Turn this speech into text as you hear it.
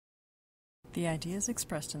The ideas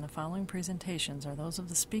expressed in the following presentations are those of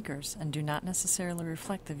the speakers and do not necessarily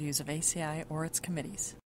reflect the views of ACI or its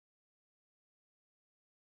committees.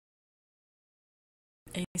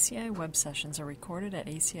 ACI web sessions are recorded at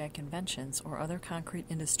ACI conventions or other concrete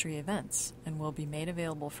industry events and will be made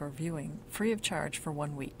available for viewing free of charge for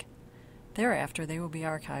 1 week. Thereafter, they will be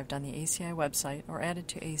archived on the ACI website or added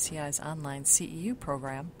to ACI's online CEU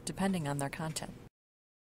program, depending on their content.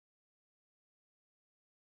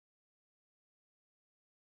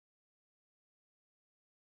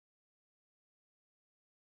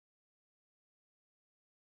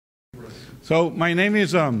 So my name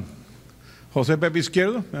is Jose Pepe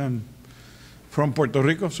Izquierdo. I'm from Puerto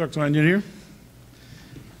Rico, structural engineer.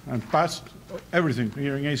 I'm past everything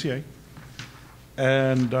here in ACI.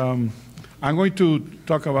 And I'm going to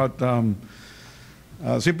talk about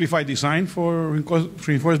simplified design for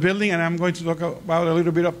reinforced building, and I'm going to talk about a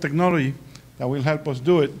little bit of technology that will help us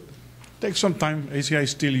do it. Takes some time. ACI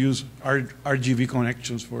still use RGB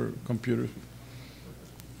connections for computers.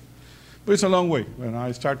 But it's a long way. When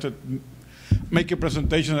I started making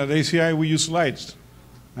presentation at ACI, we use slides.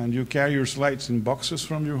 And you carry your slides in boxes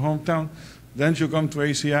from your hometown. Then you come to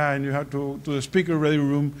ACI and you have to the speaker ready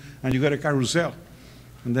room and you get a carousel.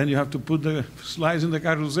 And then you have to put the slides in the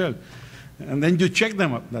carousel. And then you check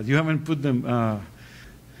them up, that you haven't put them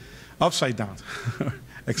upside down,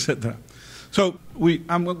 etc. So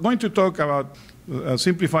I'm going to talk about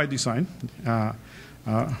simplified design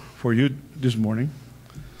for you this morning.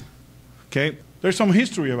 Okay, there's some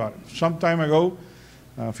history about it. Some time ago,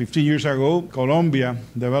 15 years ago, Colombia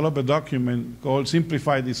developed a document called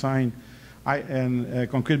Simplified Design and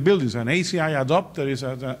Concrete Buildings, and ACI adopted it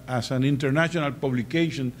as an international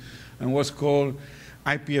publication and was called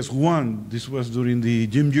IPS-1. This was during the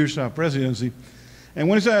Jim Jirsa presidency. And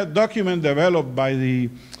when it's a document developed by the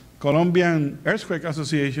Colombian Earthquake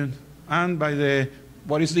Association and by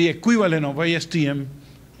what is the equivalent of ASTM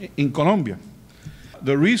in Colombia.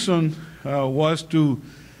 The reason was to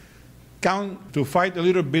fight a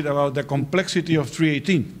little bit about the complexity of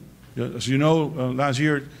 318. As you know, last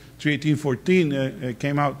year, 318.14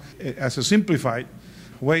 came out as a simplified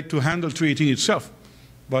way to handle 318 itself.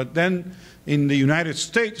 But then in the United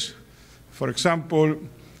States, for example,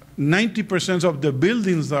 90% of the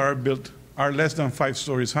buildings that are built are less than 5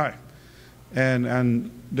 stories high.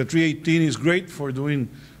 And the 318 is great for doing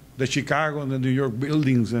the Chicago and the New York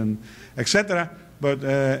buildings and etc. But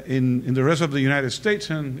in the rest of the United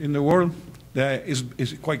States and in the world,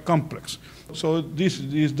 is quite complex. So this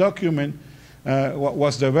document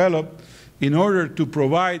was developed in order to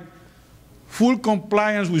provide full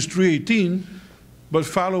compliance with 318, but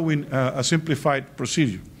following a simplified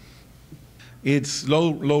procedure. It's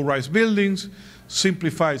low-rise buildings,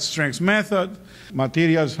 simplified strength method,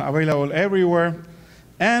 materials available everywhere,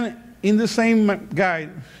 and in the same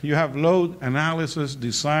guide, you have load analysis,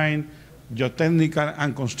 design, geotechnical,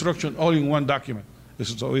 and construction all in one document.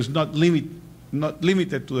 So it's not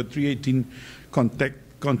limited to the 318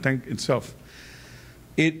 content itself.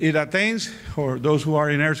 It attains, for those who are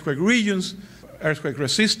in earthquake regions, earthquake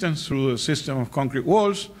resistance through a system of concrete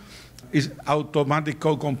walls, is automatic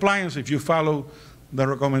code compliance. If you follow the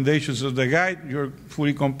recommendations of the guide, you're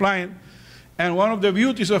fully compliant. And one of the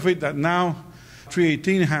beauties of it that now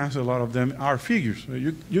 318 has, a lot of them, are figures.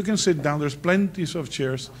 You can sit down. There's plenty of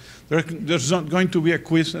chairs. There's not going to be a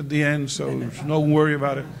quiz at the end, so don't worry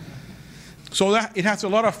about it. So it has a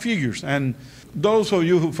lot of figures. And those of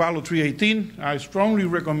you who follow 318, I strongly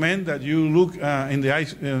recommend that you look in the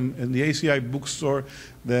ACI bookstore,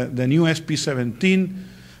 the new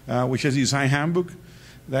SP17, which is Design Handbook.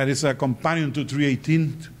 That is a companion to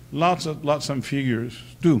 318. Lots of figures,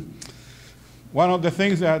 too. One of the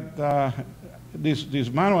things that this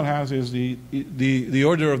manual has is the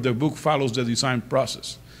order of the book follows the design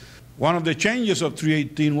process. One of the changes of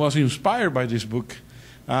 318 was inspired by this book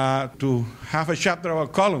to have a chapter of a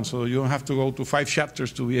column, so you don't have to go to 5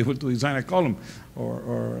 chapters to be able to design a column,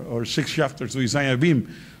 or 6 chapters to design a beam.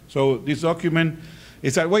 So this document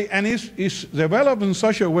is that way, and it's developed in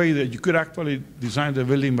such a way that you could actually design the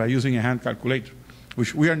building by using a hand calculator,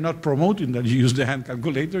 which we are not promoting that you use the hand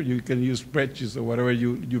calculator. You can use spreadsheets or whatever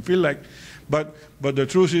you feel like. But the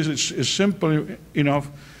truth is it's simple enough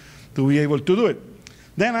to be able to do it.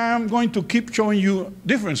 Then I'm going to keep showing you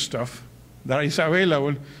different stuff that is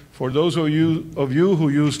available for those of you who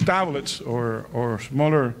use tablets or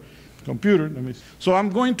smaller computers. So I'm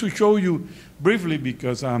going to show you briefly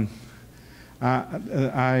because I'm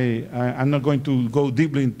not going to go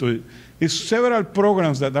deeply into it. It's several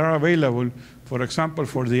programs that are available, for example,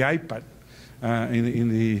 for the iPad in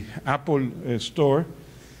the Apple store.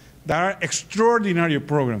 There are extraordinary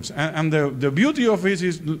programs. And the beauty of it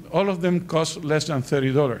is all of them cost less than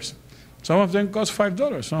 $30. Some of them cost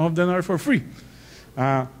 $5. Some of them are for free.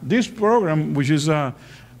 This program, which is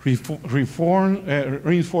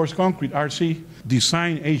Reinforced Concrete, RC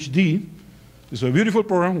Design HD, is a beautiful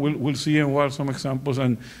program. We'll see in a while some examples.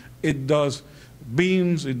 And it does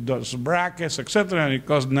beams, it does brackets, etc., and it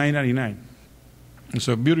costs $9.99. It's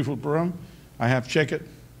a beautiful program. I have checked it.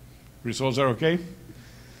 Results are okay.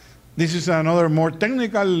 This is another more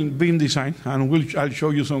technical beam design, and I'll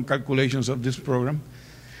show you some calculations of this program.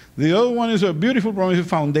 The other one is a beautiful program, is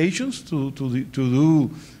foundations to do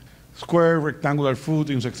square, rectangular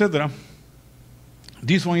footings, etc.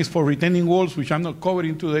 This one is for retaining walls, which I'm not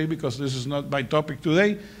covering today because this is not my topic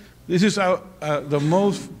today. This is the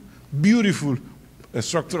most beautiful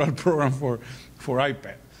structural program for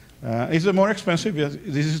iPad. It's the more expensive.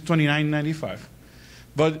 This is $29.95.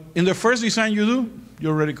 But in the first design you do, you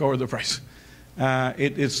already covered the price.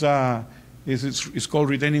 It's called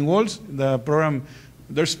Retaining Walls. The program,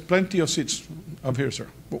 there's plenty of seats up here, sir.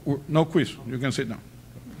 No quiz. You can sit down.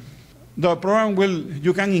 The program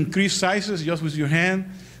you can increase sizes just with your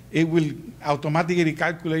hand. It will automatically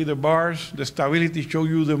calculate the bars, the stability, show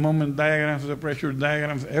you the moment diagrams, the pressure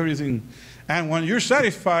diagrams, everything. And when you're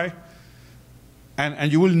satisfied,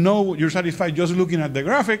 and you will know you're satisfied just looking at the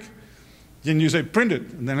graphic, then you say print it,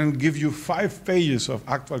 and then it'll give you 5 pages of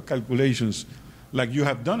actual calculations like you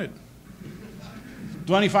have done it.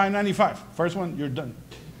 $25.95. First one, you're done.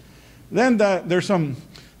 Then there's some,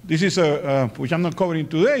 this is which I'm not covering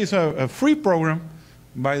today, it's a free program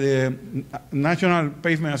by the National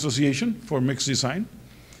Pavement Association for Mixed Design.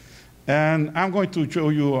 And I'm going to show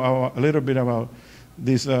you a little bit about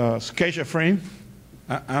this sketch frame.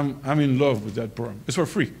 I'm in love with that program. It's for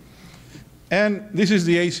free. And this is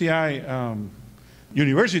the ACI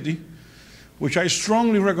University, which I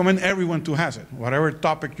strongly recommend everyone to have it. Whatever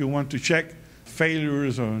topic you want to check,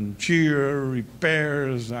 failures on shear,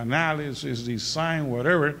 repairs, analysis, design,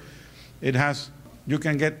 whatever, it has, you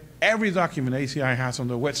can get every document ACI has on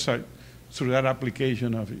the website through that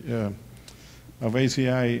application of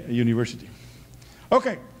ACI University.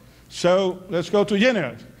 Okay, so let's go to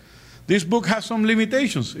general. This book has some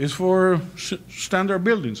limitations. It's for standard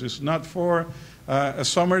buildings. It's not for a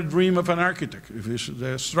summer dream of an architect. If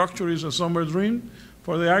the structure is a summer dream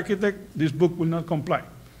for the architect, this book will not comply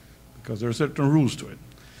because there are certain rules to it.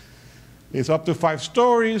 It's up to 5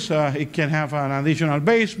 stories. It can have an additional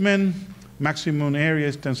basement. Maximum area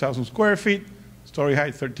is 10,000 square feet. Story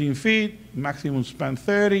height 13 feet. Maximum span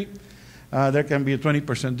 30. There can be a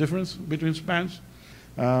 20% difference between spans.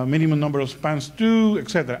 Minimum number of spans 2,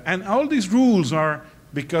 etc. And all these rules are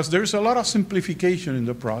because there's a lot of simplification in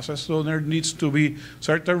the process, so there needs to be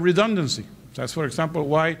certain redundancy. That's, for example,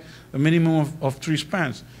 why a minimum of 3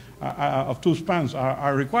 spans, of 2 spans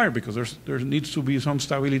are required, because there needs to be some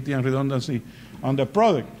stability and redundancy on the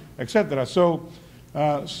product, etc. So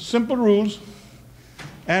simple rules.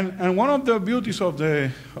 And one of the beauties of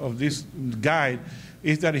this guide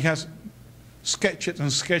is that it has sketches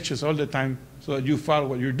and sketches all the time, so that you follow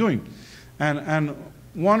what you're doing. And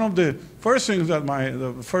one of the first things that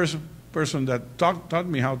the first person that taught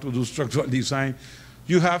me how to do structural design,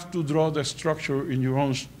 you have to draw the structure in your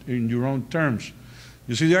own terms.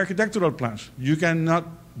 You see the architectural plans. You cannot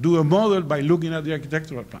do a model by looking at the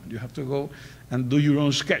architectural plan. You have to go and do your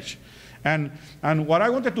own sketch. And what I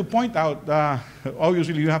wanted to point out,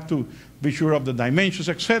 obviously you have to be sure of the dimensions,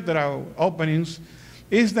 etc., openings,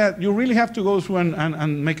 is that you really have to go through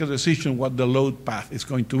and make a decision what the load path is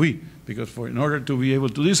going to be. Because in order to be able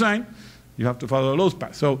to design, you have to follow the load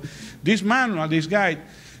path. So this manual, this guide,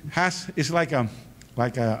 is like a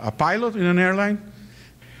pilot in an airline.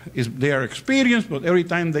 They are experienced, but every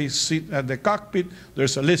time they sit at the cockpit,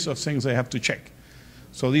 there's a list of things they have to check.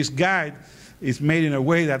 So this guide is made in a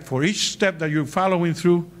way that for each step that you're following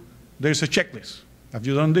through, there's a checklist. Have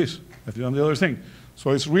you done this? Have you done the other thing?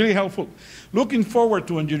 So it's really helpful. Looking forward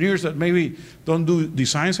to engineers that maybe don't do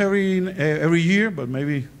designs every year, but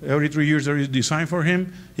maybe every 3 years there is design for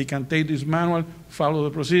him. He can take this manual, follow the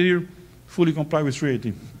procedure, fully comply with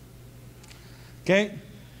 318. Okay?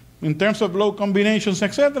 In terms of load combinations,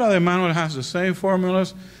 etc., the manual has the same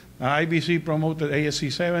formulas. IBC promoted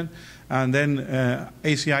ASC 7, and then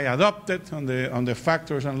ACI adopted on the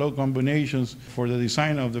factors and load combinations for the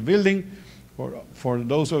design of the building. For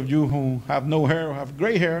those of you who have no hair or have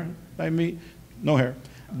gray hair, like me, no hair,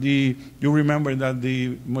 you remember that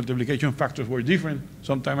the multiplication factors were different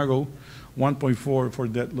some time ago, 1.4 for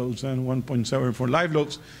dead loads and 1.7 for live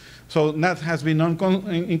loads. So that has been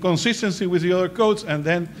inconsistency with the other codes, and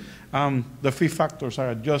then the fee factors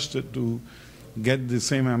are adjusted to get the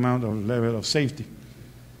same amount of level of safety.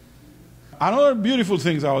 Another beautiful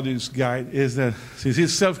thing about this guide is that since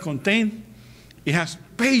it's self-contained, it has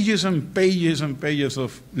pages and pages and pages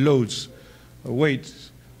of loads,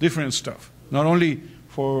 weights, different stuff. Not only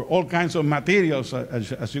for all kinds of materials,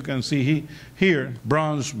 as you can see here,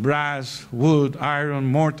 bronze, brass, wood, iron,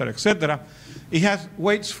 mortar, etc. It has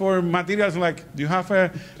weights for materials like, you have a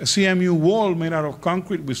CMU wall made out of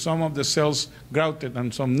concrete with some of the cells grouted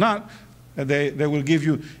and some not. They will give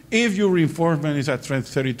you, if your reinforcement is at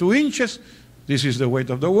 32 inches, this is the weight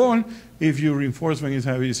of the wall. If your reinforcement is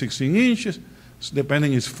heavy, 16 inches,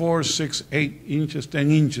 depending, it's 4, 6, 8 inches,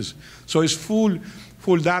 10 inches. So it's full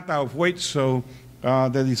data of weight, so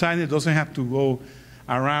the designer doesn't have to go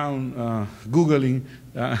around Googling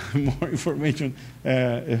more information.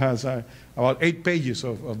 It has about 8 pages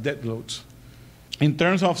of dead loads. In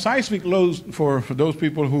terms of seismic loads, for those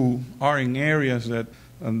people who are in areas that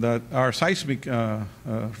are seismic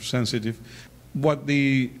sensitive, what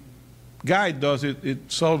the guide does,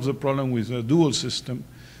 it solves the problem with a dual system,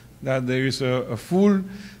 that there is a full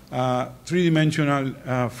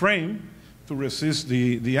three-dimensional frame to resist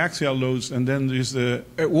the axial loads, and then there's the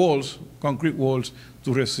walls, concrete walls,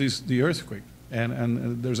 to resist the earthquake.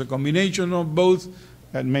 And there's a combination of both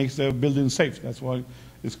that makes the building safe. That's why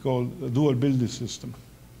it's called a dual building system.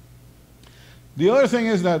 The other thing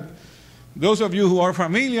is that those of you who are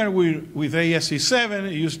familiar with ASC 7,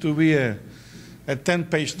 it used to be a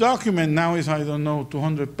 10-page document. Now it's, I don't know,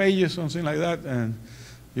 200 pages, something like that. And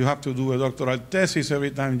you have to do a doctoral thesis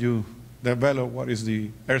every time you develop what is the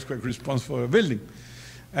earthquake response for a building.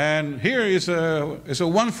 And here is a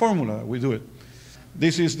one formula we do it.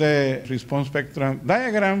 This is the response spectrum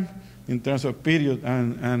diagram in terms of period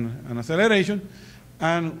and acceleration.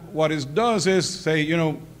 And what it does is say, you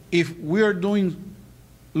know, if we are doing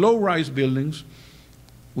low-rise buildings,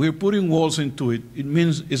 we're putting walls into it. It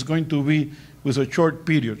means it's going to be with a short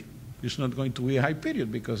period. It's not going to be a high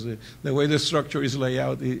period because the way the structure is laid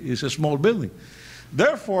out is a small building.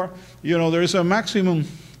 Therefore, you know, there is a maximum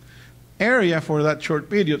area for that short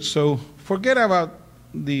period. So forget about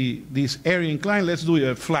this area incline. Let's do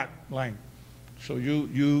a flat line. So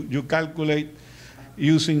you calculate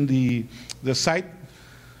using the site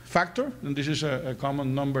factor, and this is a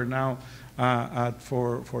common number now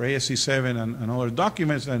for ASC 7 and other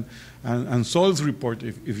documents and soils report.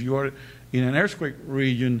 If you are in an earthquake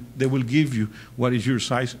region, they will give you what is your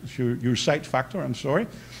site factor,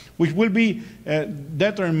 which will be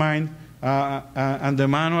determined, and the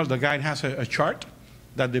manual, the guide has a chart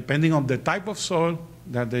that depending on the type of soil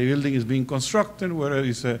that the building is being constructed, whether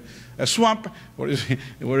it's a swamp, or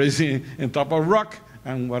it's in top of rock,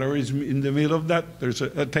 and whatever is in the middle of that, there's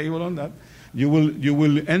a table on that. You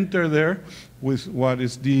will enter there with what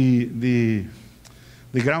is the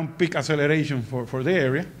ground peak acceleration for the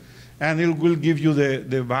area, and it will give you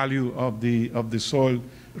the value of the soil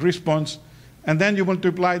response, and then you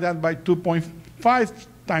multiply that by 2.5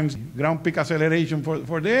 times ground peak acceleration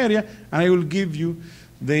for the area, and it will give you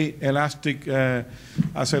the elastic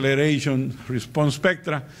acceleration response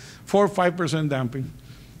spectra for 5% damping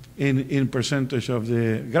in percentage of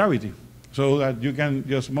the gravity, so that you can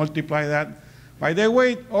just multiply that by the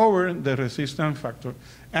weight over the resistance factor.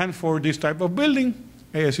 And for this type of building,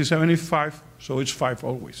 ASC 75, so it's 5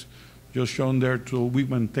 always. Just shown there so we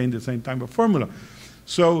maintain the same type of formula.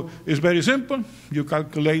 So it's very simple. You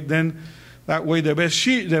calculate then that way the base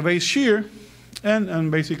shear,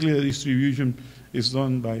 and basically the distribution is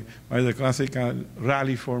done by the classical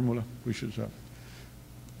Rayleigh formula, which is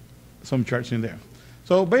some charts in there.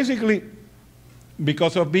 So basically,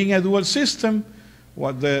 because of being a dual system,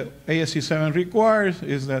 what the ASC 7 requires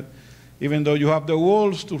is that even though you have the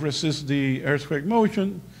walls to resist the earthquake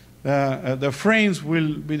motion, the frames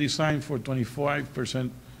will be designed for 25%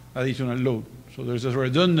 additional load. So there's a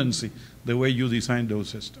redundancy the way you design those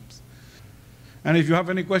systems. And if you have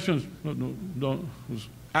any questions, don't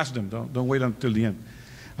ask them. Don't wait until the end.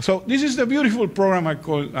 So this is the beautiful program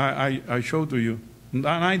I showed to you, and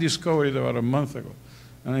I discovered it about a month ago.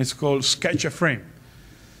 And it's called Sketch a Frame.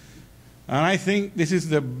 And I think this is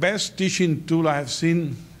the best teaching tool I have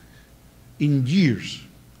seen in years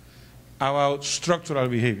about structural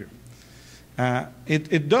behavior.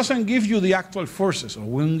 It doesn't give you the actual forces, or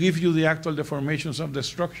won't give you the actual deformations of the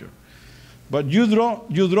structure. But you draw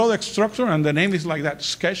the structure, and the name is like that,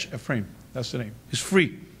 Sketch a Frame. That's the name. It's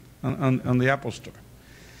free on the Apple Store.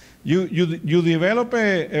 You develop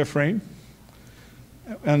a frame,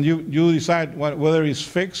 and you decide whether it's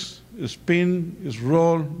fixed, it's spin, it's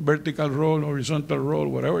roll, vertical roll, horizontal roll,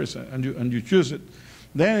 whatever it is, and you choose it.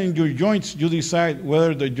 Then in your joints, you decide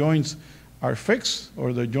whether the joints are fixed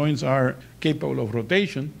or the joints are capable of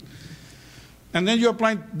rotation. And then you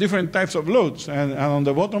apply different types of loads. And on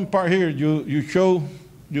the bottom part here,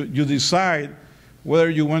 you decide whether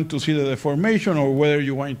you want to see the deformation or whether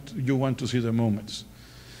you want to see the moments.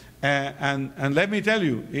 And let me tell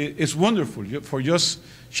you, it's wonderful for just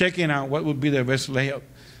checking out what would be the best layout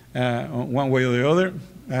one way or the other.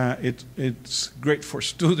 It's great for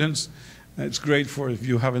students. It's great for if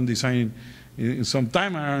you haven't designed in some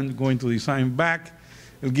time and aren't going to design back.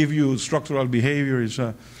 It'll give you structural behavior.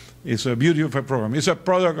 It's a beauty of a program. It's a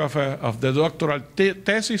product of the doctoral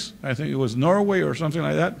thesis. I think it was Norway or something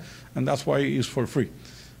like that, and that's why it's for free.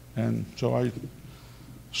 And so I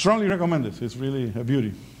strongly recommend it. It's really a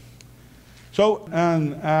beauty. So,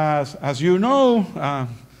 and as you know,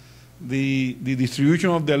 the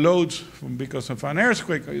distribution of the loads because of an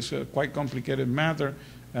earthquake is a quite complicated matter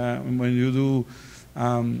when you do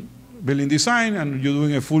building design and you're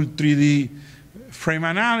doing a full 3D frame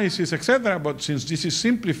analysis, etc. But since this is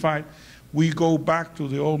simplified, we go back to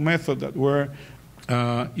the old method that were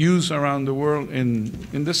used around the world in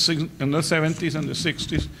the 70s and the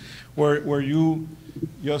 60s, where you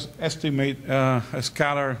just estimate a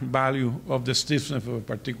scalar value of the stiffness of a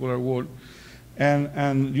particular wall.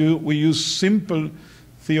 And we use simple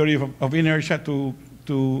theory of inertia to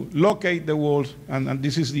locate the walls, and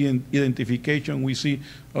this is the identification we see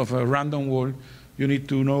of a random wall. You need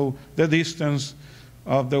to know the distance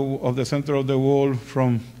of the center of the wall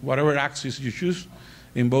from whatever axis you choose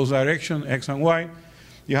in both directions, X and Y.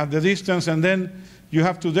 You have the distance, and then you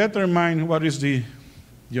have to determine what is the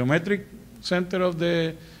geometric center of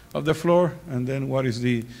the floor, and then what is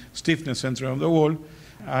the stiffness center of the wall.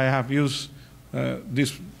 I have used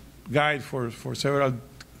this guide for several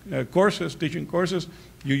courses, teaching courses.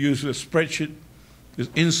 You use a spreadsheet. It's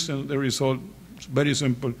instant, the result. It's very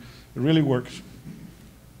simple. It really works.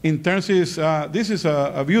 In terms of, this is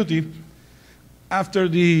a beauty. After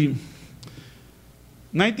the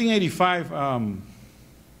 1985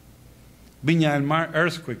 Viña del Mar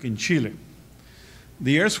earthquake in Chile,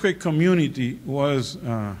 the earthquake community was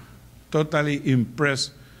totally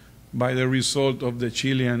impressed by the result of the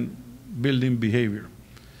Chilean building behavior.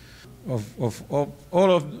 Of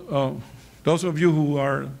all of those of you who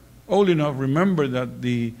are old enough remember that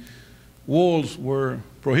the walls were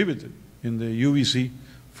prohibited in the UBC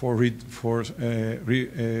for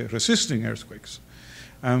resisting earthquakes.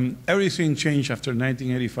 Everything changed after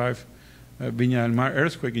 1985 Viña del Mar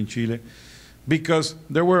earthquake in Chile, because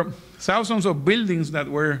there were thousands of buildings that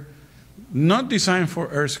were not designed for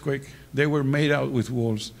earthquake. They were made out with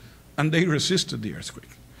walls, and they resisted the earthquake.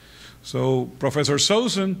 So Professor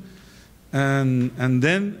Sousen and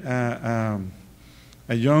then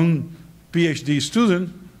a young PhD student,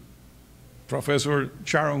 Professor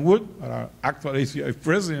Sharon Wood, our actual ACI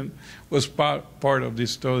president, was part of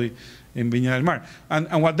this study in Viña del Mar.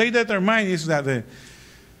 And what they determined is that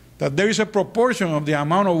there is a proportion of the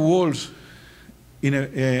amount of walls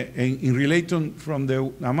in relation from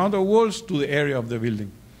the amount of walls to the area of the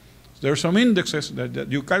building. There are some indexes that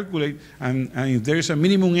you calculate, and if there is a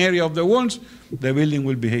minimum area of the walls, the building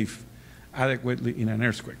will behave adequately in an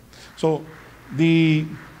earthquake. So the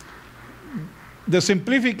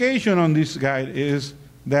simplification on this guide is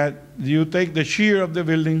that you take the shear of the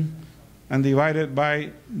building and divide it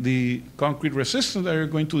by the concrete resistance that you're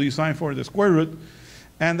going to design for the square root,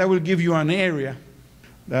 and that will give you an area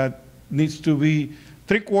that needs to be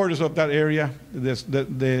 3/4 of that area.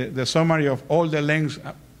 The summary of all the lengths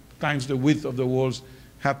times the width of the walls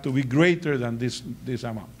have to be greater than this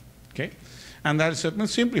amount, okay? And that's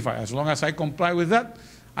simplified. As long as I comply with that,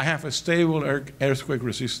 I have a stable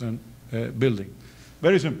earthquake-resistant building.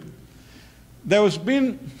 Very simple. There has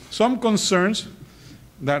been some concerns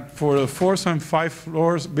that for the 4th and 5th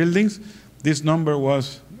floors buildings, this number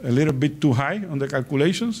was a little bit too high on the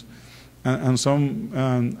calculations, and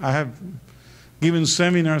I have given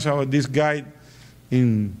seminars about this guide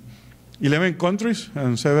in 11 countries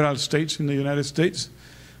and several states in the United States,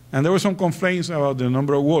 and there were some complaints about the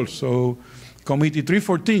number of walls. So Committee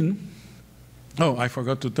 314, oh, I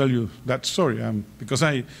forgot to tell you that story, because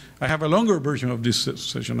I have a longer version of this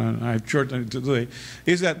session, and I've shortened it today,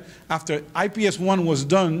 is that after IPS-1 was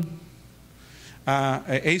done,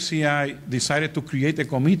 ACI decided to create a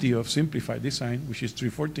committee of simplified design, which is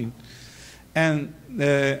 314, and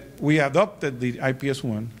we adopted the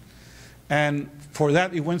IPS-1, and for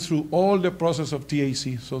that, it went through all the process of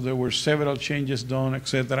TAC, so there were several changes done,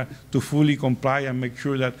 etc., to fully comply and make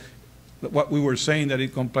sure that what we were saying that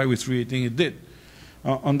it complied with 318, it did.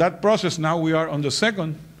 On that process, now we are on the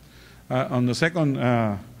second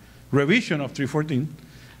revision of 314,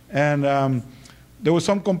 and there were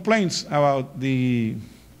some complaints about the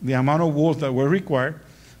amount of walls that were required.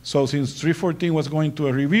 So since 314 was going to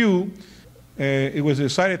a review, it was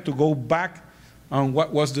decided to go back on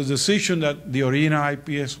what was the decision that the original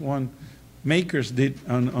IPS-1 makers did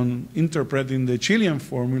on interpreting the Chilean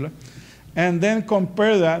formula, and then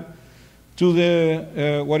compare that to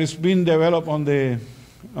the what is being developed on the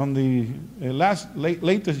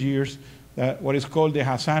latest years, what is called the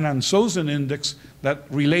Hassan and Sousen index, that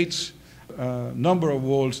relates number of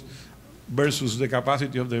walls versus the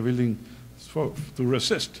capacity of the building to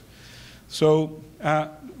resist. So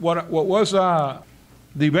what was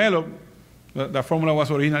developed, the formula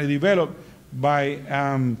was originally developed by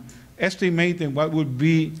estimating what would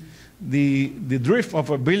be the drift of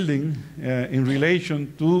a building in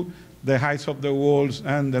relation to the heights of the walls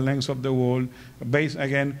and the lengths of the wall, based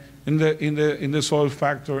again in the soil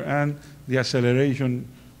factor and the acceleration,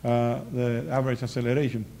 the average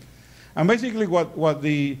acceleration. And basically, what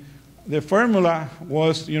the formula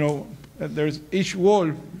was, there's each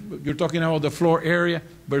wall. You're talking about the floor area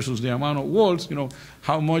versus the amount of walls.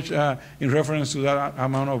 How much in reference to that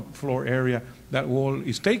amount of floor area that wall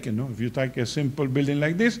is taken. If you take a simple building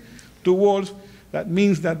like this, 2 walls, that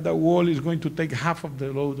means that the wall is going to take half of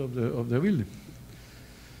the load of the building.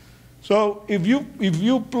 So if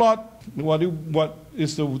you plot what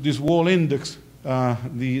is this wall index,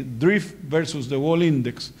 the drift versus the wall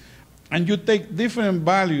index, and you take different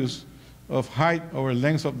values of height or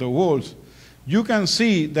length of the walls, you can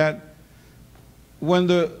see that when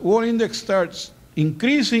the wall index starts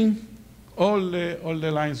increasing, all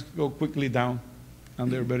the lines go quickly down,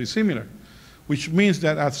 and they're very similar, which means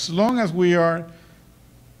that as long as we are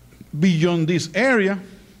beyond this area,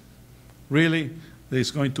 really,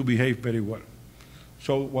 it's going to behave very well.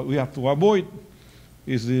 So what we have to avoid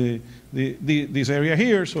is this area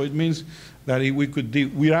here. So it means that if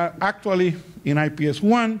we are actually in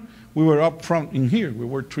IPS1, we were up front in here. We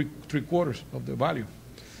were three quarters of the value.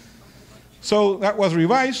 So that was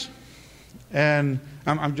revised, and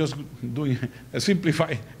I'm just doing a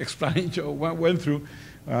simplified explanation of what went through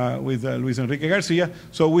with Luis Enrique Garcia.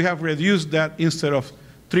 So we have reduced that, instead of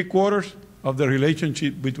 3/4 of the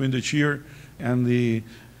relationship between the shear and the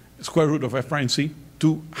square root of F prime C,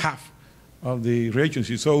 to half of the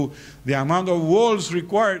relationship. So the amount of walls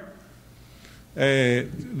required,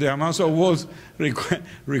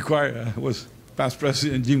 was past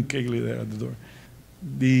President Jim Cagley there at the door.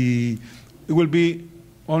 It will be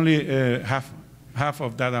only half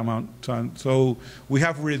of that amount. So we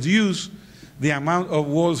have reduced the amount of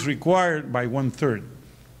walls required by 1/3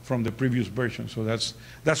 from the previous version. So that's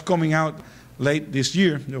coming out late this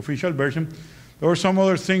year, the official version. There were some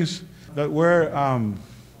other things that were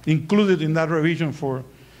included in that revision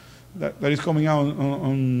that is coming out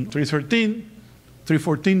on 314,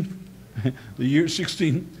 the year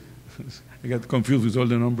 16. I got confused with all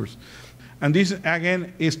the numbers. And this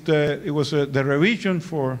again is the revision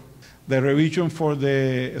for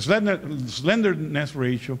the slenderness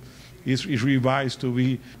ratio is revised to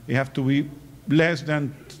be, it have to be less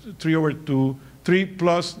than 3/2, 3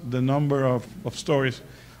 plus the number of stories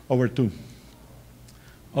over 2.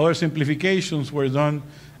 Other simplifications were done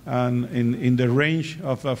in the range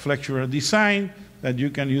of flexural design, that you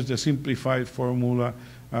can use the simplified formula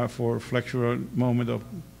for flexural moment of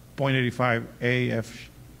 0.85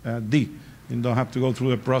 AFD. You don't have to go through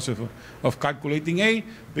the process of calculating A,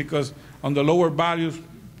 because on the lower values,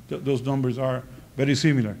 those numbers are very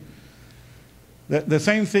similar. The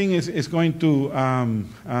same thing is going to,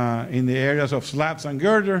 in the areas of slabs and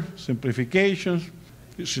girder, simplifications.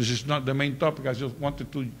 This is not the main topic. I just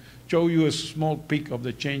wanted to show you a small peek of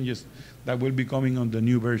the changes that will be coming on the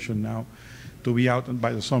new version now, to be out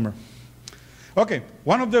by the summer. Okay,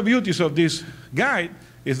 one of the beauties of this guide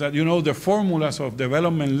is that, the formulas of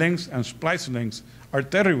development lengths and splice lengths are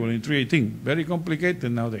terrible in 318, very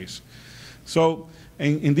complicated nowadays. So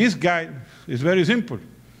in this guide, it's very simple.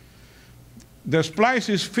 The splice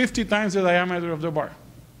is 50 times the diameter of the bar.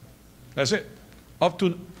 That's it, up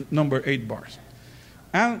to number 8 bars.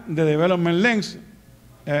 And the development lengths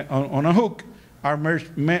on a hook are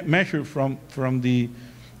measured from the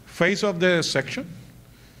face of the section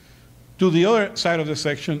to the other side of the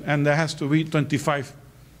section, and that has to be 25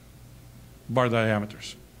 bar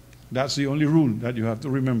diameters. That's the only rule that you have to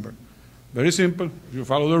remember. Very simple. If you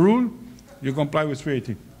follow the rule, you comply with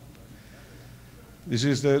 318. This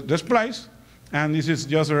is the splice, and this is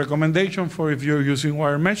just a recommendation for if you're using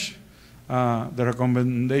wire mesh. The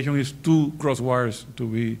recommendation is 2 cross wires to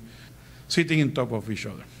be sitting in top of each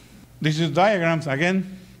other. This is diagrams. Again,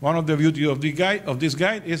 one of the beauties of this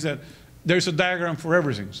guide is that there's a diagram for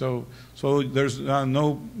everything. So there's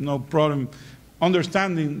no problem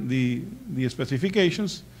understanding the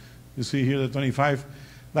specifications. You see here the 25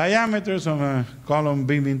 diameters of a column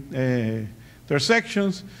beam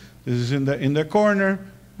intersections. This is in the corner,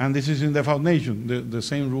 and this is in the foundation. The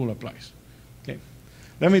same rule applies. Okay.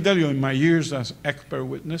 Let me tell you, in my years as expert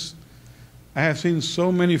witness, I have seen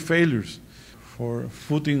so many failures for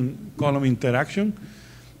footing column interaction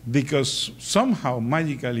because somehow,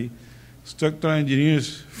 magically, structural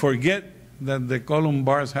engineers forget that the column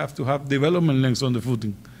bars have to have development lengths on the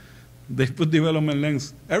footing. They put development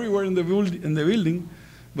lengths everywhere in the building,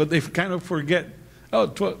 but they kind of forget, oh,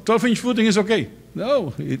 12-inch footing is okay.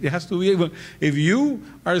 No, it has to be able. If you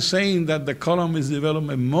are saying that the column is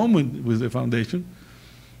development moment with the foundation,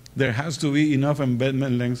 there has to be enough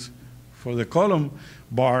embedment lengths for the column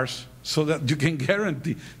bars so that you can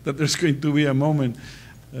guarantee that there's going to be a moment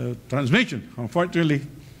transmission. Unfortunately,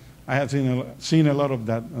 I have seen a lot of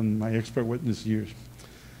that in my expert witness years.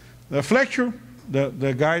 The flexure,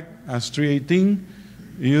 the guide as 318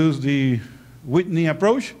 used the Whitney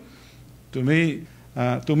approach. To me,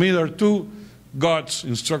 there are two gods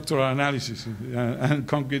in structural analysis and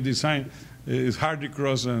concrete design is Hardy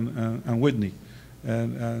Cross and Whitney.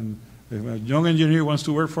 And if a young engineer wants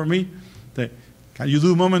to work for me, say, can you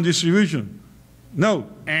do moment distribution? No,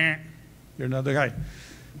 you're not the guy.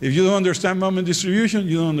 If you don't understand moment distribution,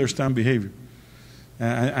 you don't understand behavior.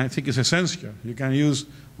 I think it's essential. You can use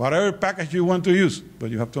whatever package you want to use, but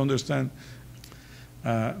you have to understand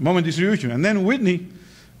moment distribution. And then Whitney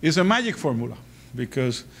is a magic formula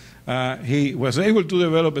because he was able to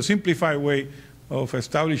develop a simplified way of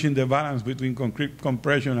establishing the balance between concrete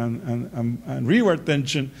compression and rebar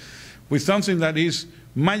tension with something that is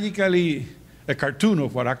magically a cartoon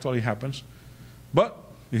of what actually happens. But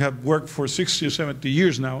we have worked for 60 or 70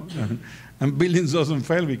 years now, and buildings doesn't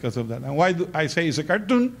fail because of that. And why do I say it's a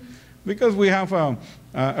cartoon? Because we have a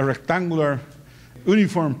rectangular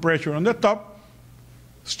uniform pressure on the top,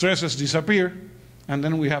 stresses disappear, and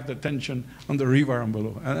then we have the tension on the rebar and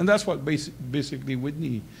below. And that's what basically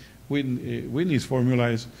Whitney's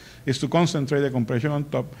formula is to concentrate the compression on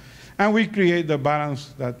top. And we create the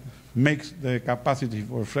balance that makes the capacity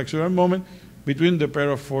for flexural moment between the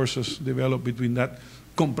pair of forces developed between that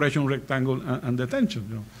compression rectangle and the tension.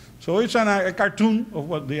 You know. So it's a cartoon of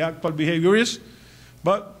what the actual behavior is,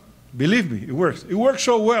 but believe me, it works. It works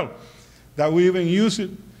so well that we even use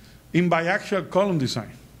it in biaxial column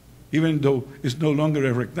design, even though it's no longer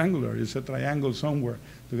a rectangular, it's a triangle somewhere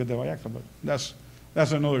to get the biaxial, but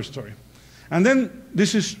that's another story. And then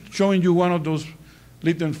this is showing you one of those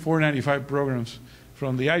Litton 495 programs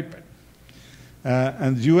from the iPad.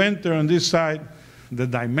 And you enter on this side the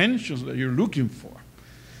dimensions that you're looking for.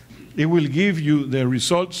 It will give you the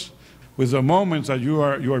results with the moments that you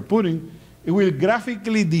are putting. It will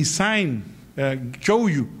graphically design, show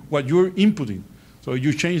you what you're inputting. So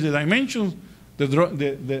you change the dimensions,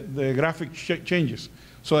 the graphic changes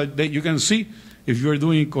so that you can see if you're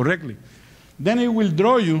doing it correctly. Then it will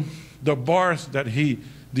draw you the bars that he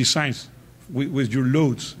designs with your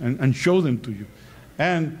loads and show them to you.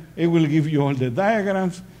 And it will give you all the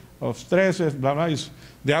diagrams of stresses, blah, blah.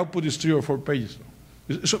 The output is 3 or 4 pages.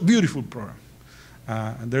 It's a beautiful program.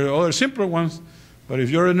 There are other simpler ones, but if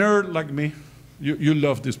you're a nerd like me, you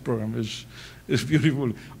love this program. It's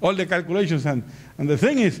beautiful. All the calculations, and the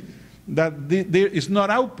thing is that there is not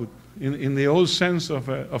output in the old sense of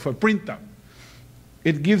a printout.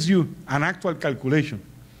 It gives you an actual calculation,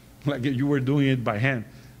 like you were doing it by hand.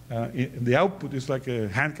 The output is like a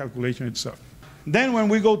hand calculation itself. Then when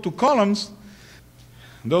we go to columns,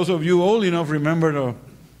 those of you old enough remember the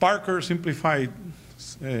Parker Simplified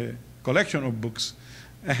collection of books.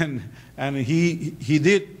 And he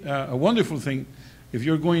did a wonderful thing. If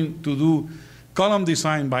you're going to do column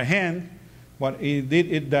design by hand, what he did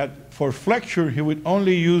is that for flexure, he would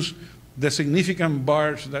only use the significant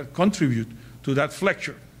bars that contribute to that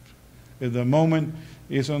flexure. If the moment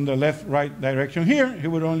is on the left-right direction here, he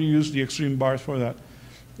would only use the extreme bars for that.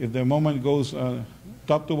 If the moment goes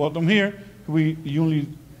top to bottom here, we only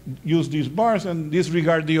use these bars and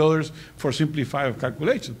disregard the others for simplified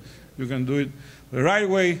calculation. You can do it the right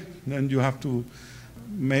way, then you have to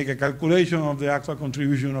make a calculation of the actual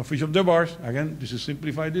contribution of each of the bars. Again, this is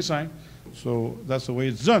simplified design, so that's the way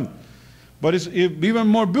it's done. But it's even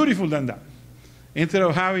more beautiful than that. Instead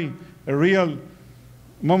of having a real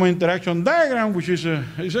moment interaction diagram, which is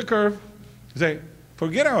a curve, say,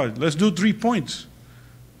 forget about it, let's do 3 points.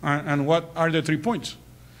 And what are the 3 points?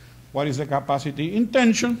 What is the capacity in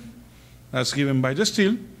tension? That's given by the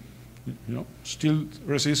steel. Steel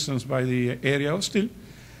resistance by the area of steel.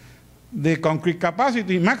 The concrete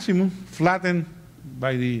capacity maximum, flattened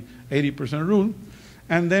by the 80% rule.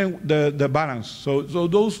 and then the balance. So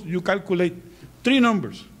those, you calculate 3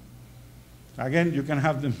 numbers. Again, you can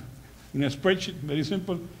have them in a spreadsheet, very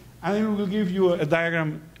simple, and it will give you a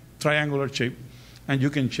diagram, triangular shape, and you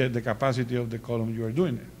can check the capacity of the column you are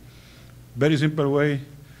doing it. Very simple way,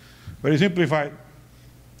 very simplified,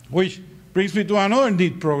 which brings me to another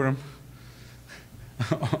neat program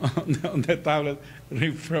on the tablet,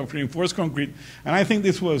 reinforced concrete, and I think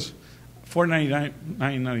this was $499,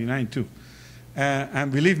 $9.99 too.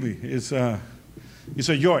 And believe me, it's a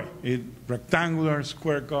joy. Rectangular,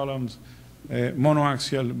 square columns,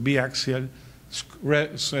 monoaxial, biaxial,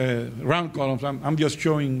 round columns. I'm just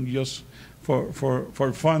showing just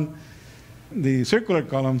for fun the circular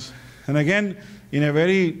columns. And again, in a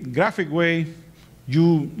very graphic way,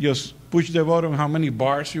 you just push the button how many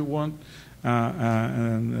bars you want,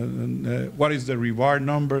 and what is the rebar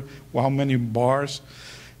number, how many bars.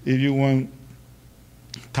 If you want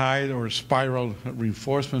tied or spiral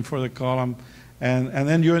reinforcement for the column, and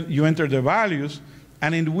then you enter the values,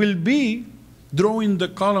 and it will be drawing the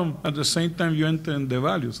column at the same time you enter in the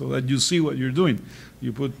value, so that you see what you're doing.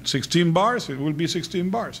 You put 16 bars, it will be 16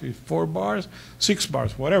 bars. If 4 bars, 6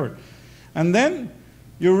 bars, whatever. And then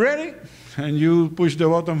you're ready, and you push the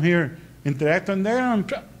button here, interact on there,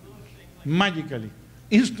 and magically,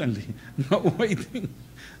 instantly, no waiting,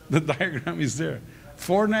 the diagram is there.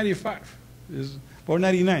 $4.95 is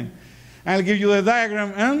 $4.99. I'll give you the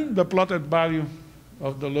diagram and the plotted value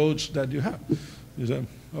of the loads that you have. You say,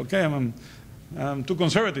 okay, I'm too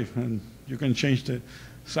conservative, and you can change the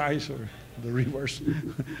size or the reverse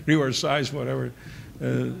size, whatever.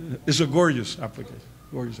 It's a gorgeous application,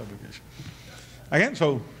 Again,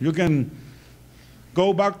 so you can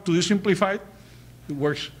go back to the Simplified. It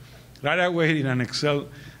works right away in an Excel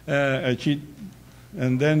sheet,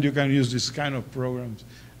 and then you can use this kind of programs.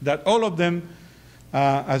 That all of them,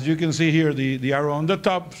 as you can see here, the arrow on the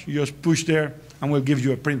top, you just push there, and we'll give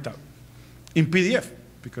you a printout in PDF,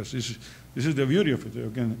 because this is the beauty of it. You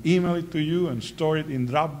can email it to you and store it in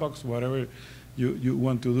Dropbox, whatever you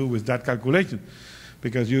want to do with that calculation,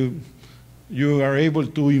 because you are able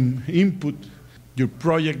to input your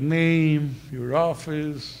project name, your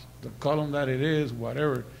office, the column that it is,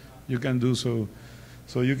 whatever you can do, so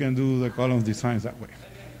you can do the column designs that way.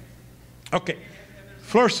 Okay,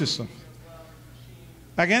 floor system.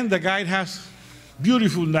 Again, the guide has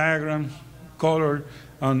beautiful diagrams, colored,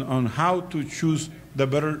 on how to choose the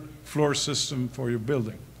better floor system for your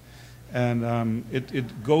building. And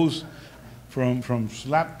it goes from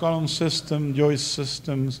slab column system, joist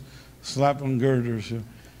systems, slab and girders.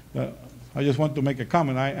 I just want to make a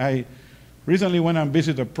comment. I recently went and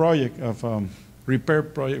visited a project of repair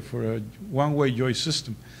project for a one-way joist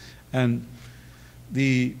system, and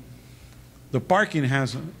the parking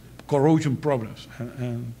has corrosion problems,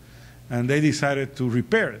 and they decided to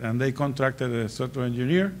repair it, and they contracted a structural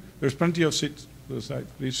engineer. There's plenty of seats to the side,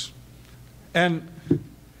 please. And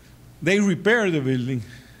they repaired the building,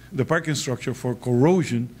 the parking structure, for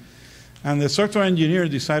corrosion, and the structural engineer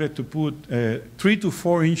decided to put a 3 to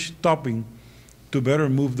 4 inch topping to better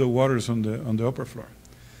move the waters on the upper floor.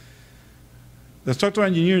 The structural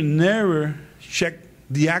engineer never checked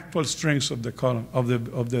the actual strengths of the column of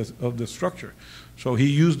the structure, so he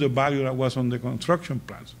used the value that was on the construction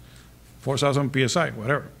plans, 4,000 psi,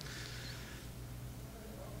 whatever.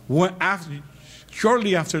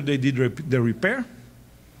 Shortly after they did the repair,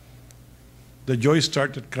 the joist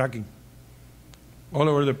started cracking all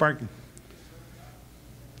over the parking.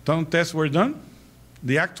 Some tests were done.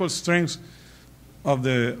 The actual strength of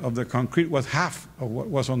the concrete was half of what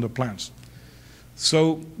was on the plans.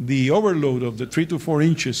 So the overload of the 3 to 4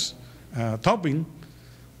 inches topping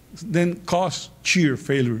then caused shear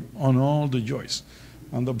failure on all the joists.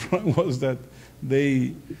 And the problem was that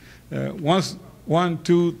they, once 1,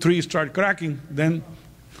 2, 3 start cracking, then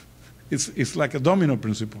it's like a domino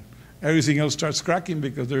principle. Everything else starts cracking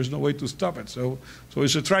because there's no way to stop it. So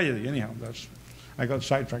it's a tragedy. Anyhow, I got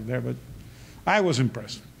sidetracked there, but I was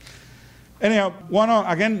impressed. Anyhow,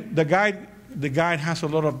 again, the guide has a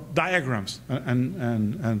lot of diagrams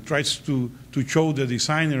and tries to show the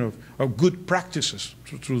designer of good practices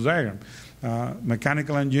through diagram.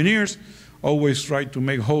 Mechanical engineers always try to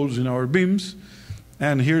make holes in our beams,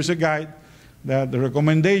 and here's a guide that the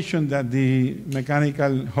recommendation that the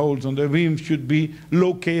mechanical holes on the beam should be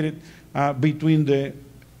located between the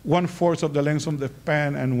 1/4 of the length of the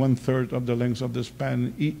span and 1/3 of the length of the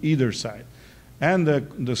span either side. And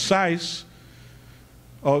the size,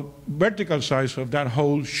 vertical size of that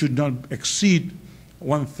hole should not exceed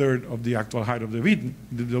 1/3 of the actual height of the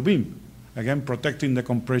beam. Again, protecting the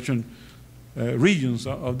compression regions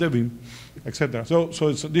of the beam, etc. So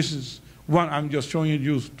this is I'm just showing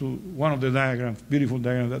you to one of the diagrams, beautiful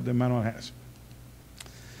diagrams that the manual has.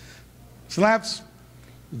 Slabs,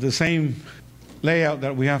 the same layout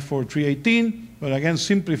that we have for 318, but again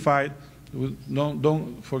simplified.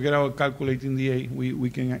 Don't forget about calculating the A. We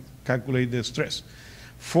can calculate the stress.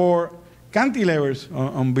 For cantilevers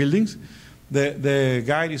on buildings, the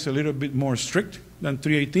guide is a little bit more strict than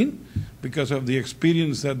 318 because of the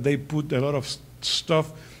experience that they put a lot of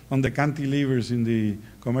stuff on the cantilevers in the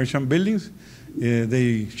commercial buildings.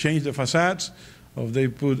 They change the facades, or they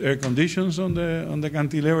put air conditions on the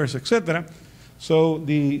cantilevers, etc. So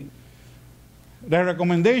the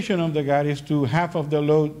recommendation of the guide is to half of the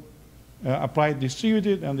load applied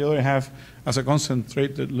distributed, and the other half as a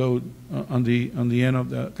concentrated load on the end of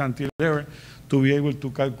the cantilever, to be able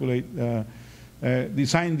to calculate,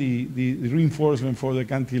 design the reinforcement for the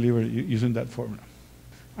cantilever using that formula.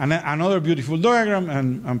 And another beautiful diagram,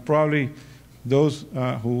 and probably those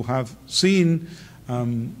who have seen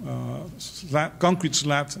concrete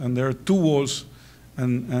slabs, and there are two walls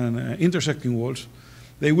and intersecting walls,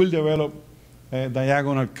 they will develop a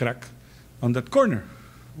diagonal crack on that corner.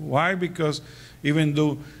 Why? Because even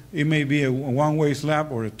though it may be a one-way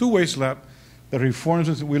slab or a two-way slab, the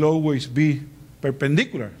reinforcements will always be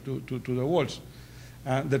perpendicular to the walls.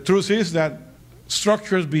 The truth is that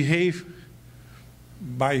structures behave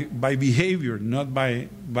by behavior, not by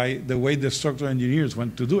the way the structural engineers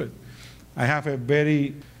want to do it. I have a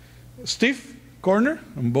very stiff corner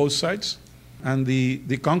on both sides, and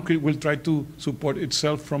the concrete will try to support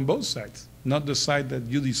itself from both sides, not the side that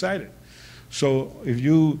you decided. So if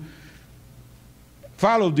you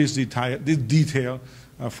follow this detail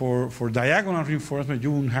for diagonal reinforcement,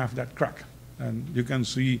 you won't have that crack. And you can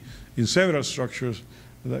see in several structures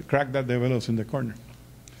the crack that develops in the corner.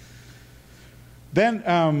 Then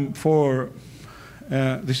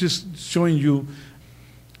this is showing you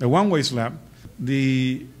a one-way slab.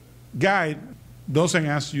 The guide doesn't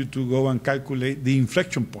ask you to go and calculate the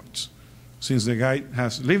inflection points. Since the guide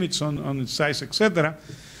has limits on its size, etc.,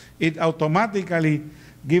 it automatically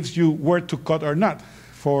gives you where to cut or not.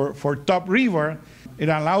 For top rebar, it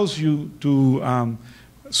allows you to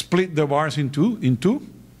split the bars in two,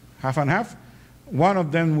 half and half. One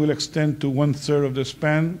of them will extend to 1/3 of the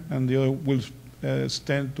span, and the other will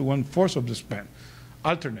extend to 1/4 of the span,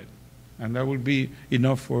 alternate. And that will be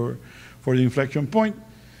enough for the inflection point.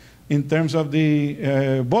 In terms of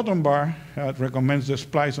the bottom bar, it recommends the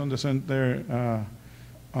splice on the center,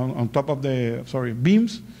 on top of the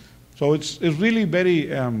beams. So it's really very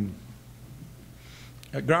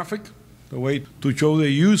graphic, the way to show the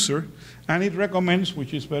user, and it recommends,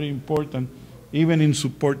 which is very important, even in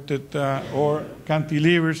supported or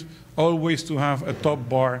cantilevers, always to have a top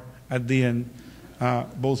bar at the end,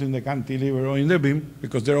 both in the cantilever or in the beam,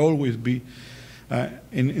 because there always be,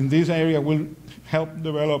 in this area will help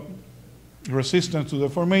develop resistance to the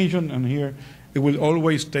formation, and here it will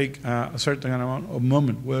always take a certain amount of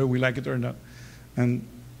moment, whether we like it or not. And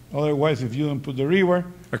otherwise, if you don't put the rebar,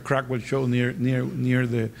 a crack will show near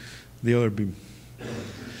the other beam.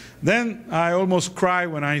 Then I almost cry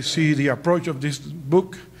when I see the approach of this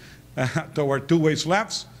book toward two-way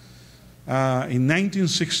slabs. In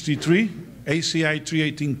 1963, ACI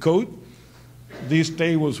 318 code, these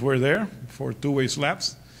tables were there for two-way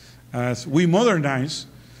slabs. As we modernize,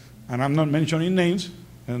 and I'm not mentioning names,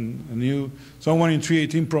 and someone in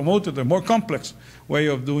 318 promoted a more complex way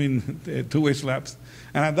of doing two-way slabs.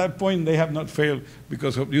 And at that point, they have not failed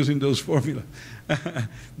because of using those formulas.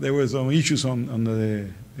 There were some issues on the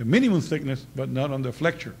minimum thickness, but not on the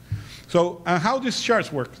flexure. So how these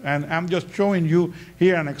charts work, and I'm just showing you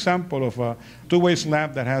here an example of a two-way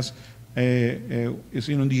slab that has is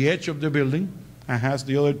on the edge of the building and has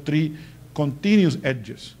the other three continuous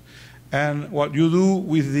edges. And what you do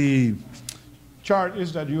with the chart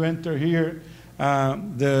is that you enter here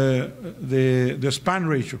the span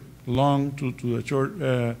ratio, long to the short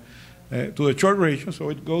ratio. So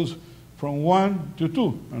it goes from 1 to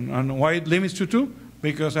 2. And why it limits to 2?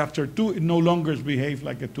 Because after 2, it no longer behaves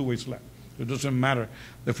like a two-way slab. It doesn't matter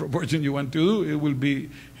the proportion you want to do; it will be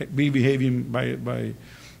behaving like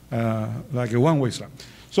a one-way slab.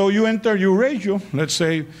 So you enter your ratio, let's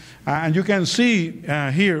say, and you can see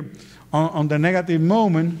here on the negative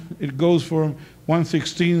moment, it goes from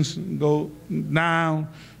 1/16 go down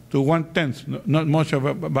to 1/10, not much of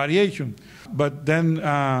a variation. But then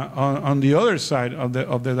on the other side of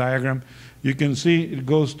the diagram, you can see it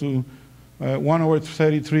goes to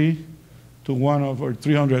 1/33 to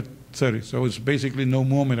 1/330. So it's basically no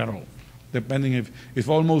moment at all. Depending if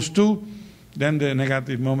almost 2, then the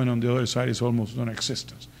negative moment on the other side is almost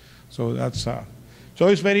non-existent. So that's So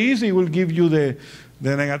it's very easy. It will give you the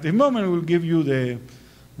negative moment. It will give you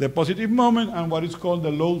the positive moment and what is called the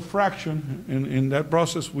load fraction in that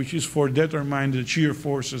process, which is for determining the shear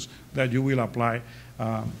forces that you will apply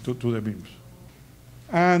to the beams.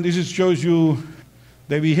 And this shows you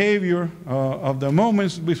the behavior of the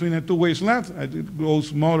moments between the two-way slabs. It grows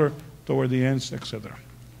smaller toward the ends, etc.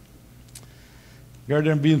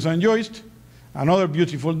 Girder beams and joist. Another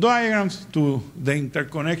beautiful diagrams to the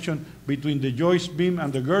interconnection between the joist beam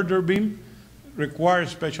and the girder beam.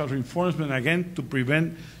 Requires special reinforcement, again, to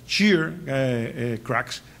prevent shear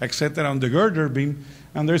cracks, etc., on the girder beam.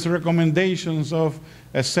 And there's recommendations of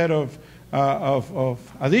a set of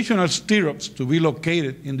additional stirrups to be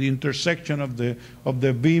located in the intersection of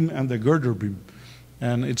the beam and the girder beam.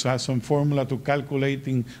 And it has some formula to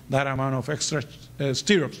calculating that amount of extra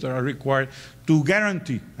stirrups that are required to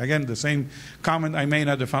guarantee, again, the same comment I made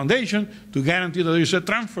at the foundation, to guarantee that there is a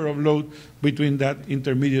transfer of load between that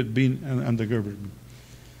intermediate beam and the girder beam.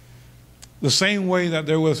 The same way that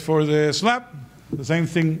there was for the slab, the same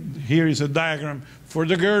thing here is a diagram for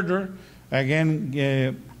the girder,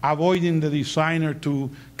 again, avoiding the designer to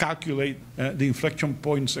calculate the inflection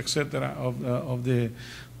points, etc., of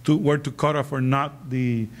where to cut off or not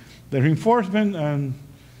the reinforcement, and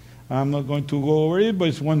I'm not going to go over it, but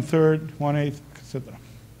it's 1/3, 1/8, etc.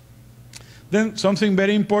 Then something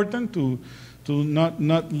very important to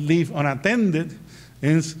not leave unattended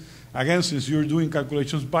is, again, since you're doing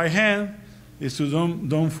calculations by hand, is to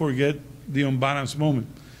don't forget the unbalanced moment.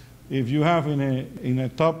 If you have in a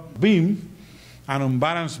top beam an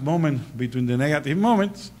unbalanced moment between the negative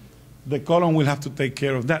moments, the column will have to take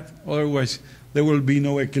care of that. Otherwise, there will be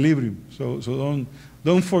no equilibrium. So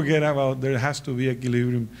don't forget about there has to be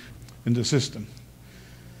equilibrium in the system.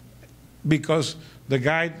 Because the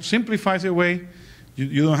guide simplifies away,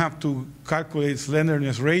 you don't have to calculate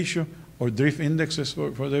slenderness ratio or drift indexes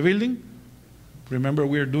for the building. Remember,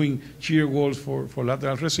 we're doing shear walls for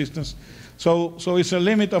lateral resistance. So it's a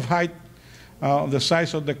limit of height, the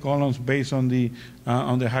size of the columns based on the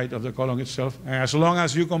height of the column itself. And as long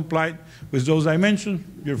as you comply with those dimensions,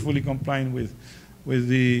 you're fully complying with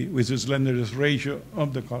the slenderness ratio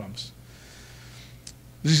of the columns.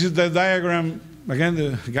 This is the diagram. Again,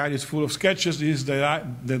 the guide is full of sketches. This is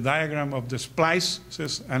the diagram of the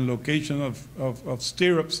splices and location of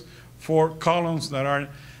stirrups for columns that are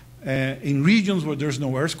in regions where there's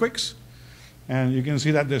no earthquakes. And you can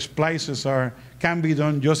see that the splices can be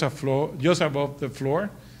done just above the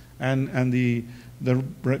floor, and the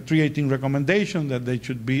 318 recommendation that they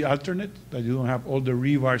should be alternate, that you don't have all the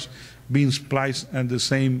rebars being spliced at the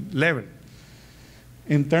same level.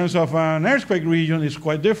 In terms of an earthquake region, it's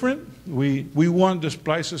quite different. We want the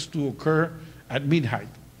splices to occur at mid-height.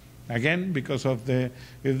 Again, because of if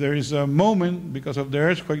there is a moment, because of the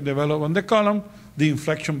earthquake developed on the column, the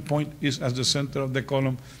inflection point is at the center of the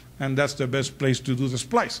column, and that's the best place to do the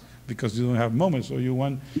splice, because you don't have moments. So you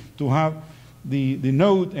want to have the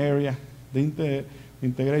node area, the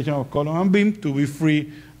integration of column and beam, to be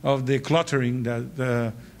free of the cluttering,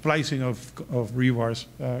 the splicing of rebars.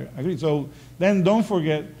 Agreed. So then don't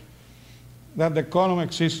forget that the column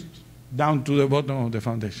exists down to the bottom of the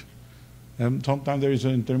foundation. Sometimes there is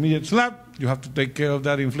an intermediate slab. You have to take care of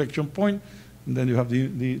that inflection point, and then you have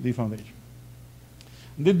the foundation.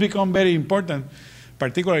 This becomes very important,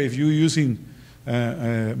 particularly if you're using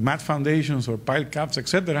mat foundations or pile caps,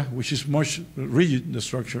 etc., which is much rigid, the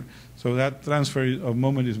structure. So that transfer of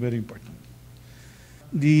moment is very important.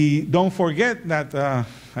 Don't forget that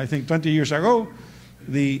I think 20 years ago,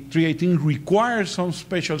 the 318 required some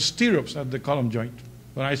special stirrups at the column joint.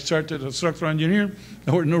 When I started as structural engineer,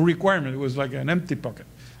 there were no requirement. It was like an empty pocket,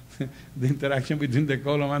 the interaction between the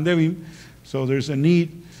column and the beam. So there's a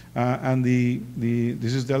need, and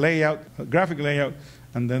this is the layout, graphic layout,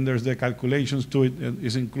 and then there's the calculations to it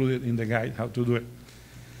is included in the guide how to do it.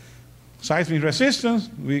 Seismic resistance,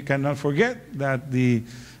 we cannot forget that the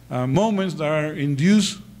moments that are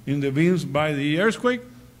induced in the beams by the earthquake,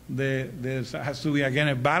 there has to be again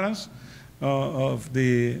a balance of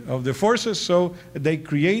the forces, so they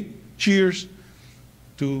create shears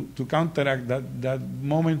to counteract that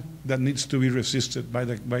moment that needs to be resisted by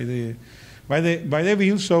the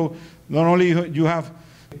beam. So not only you have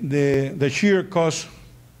the shear caused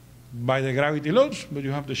by the gravity loads, but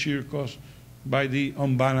you have the shear caused by the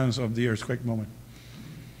unbalance of the earthquake moment,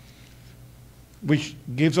 which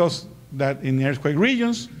gives us that in earthquake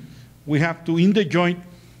regions we have to, in the joint,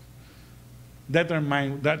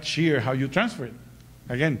 determine that shear, how you transfer it.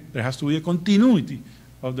 Again, there has to be a continuity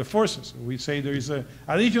of the forces. We say there is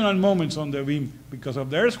additional moments on the beam because of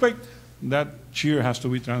the earthquake, that shear has to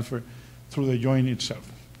be transferred through the joint itself.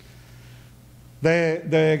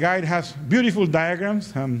 The guide has beautiful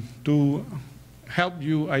diagrams to help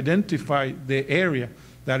you identify the area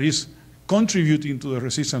that is contributing to the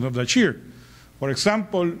resistance of the shear. For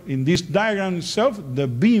example, in this diagram itself, the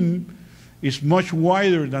beam is much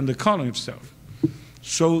wider than the column itself.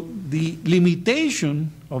 So the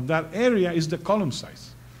limitation of that area is the column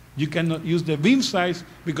size. You cannot use the beam size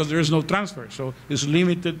because there is no transfer. So it's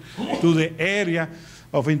limited to the area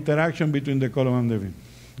of interaction between the column and the beam.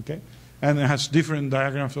 Okay? And it has different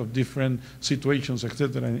diagrams of different situations,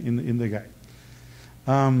 etc. in the guide.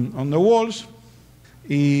 On the walls,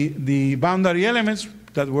 the boundary elements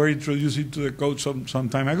that were introduced into the code some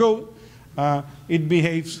time ago, it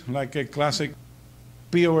behaves like a classic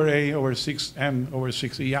P over A over 6M over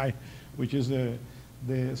 6EI, which is the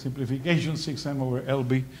simplification 6M over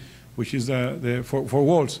LB, which is for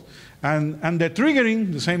walls. And the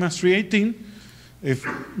triggering, the same as 318, if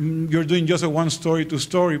you're doing just a one-story,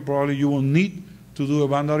 two-story, probably you will need to do a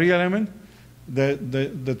boundary element.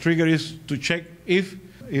 The trigger is to check if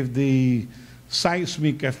the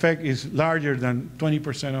seismic effect is larger than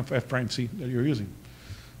 20% of F prime C that you're using.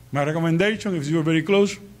 My recommendation, if you're very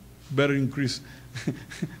close, better increase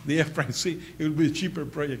the F prime C. It will be a cheaper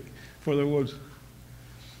project for the walls.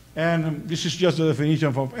 And this is just the definition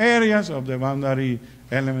of areas, of the boundary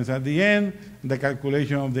elements at the end, the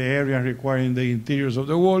calculation of the area requiring the interiors of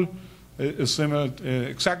the wall. It's similar,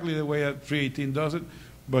 exactly the way that 318 does it,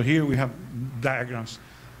 but here we have diagrams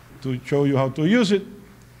to show you how to use it.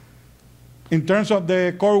 In terms of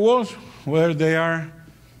the core walls, whether they are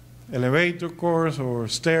elevator cores or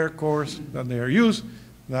stair cores that they are used,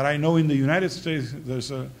 that I know in the United States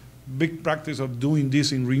there's a big practice of doing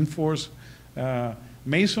this in reinforced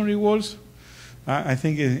masonry walls. I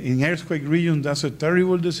think in earthquake region that's a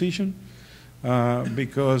terrible decision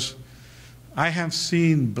because I have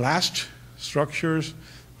seen blast structures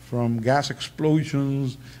from gas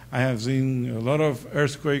explosions. I have seen a lot of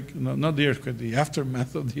earthquake, not the earthquake, the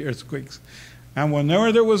aftermath of the earthquakes. And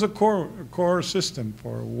whenever there was a core system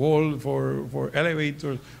for wall, for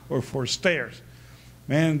elevators, or for stairs,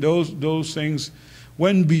 man, those things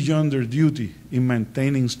went beyond their duty in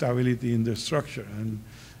maintaining stability in the structure.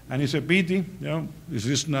 And it's a pity, you know, this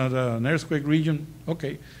is not an earthquake region,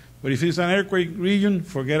 okay. But if it's an earthquake region,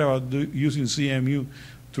 forget about using CMU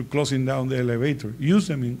to closing down the elevator. Use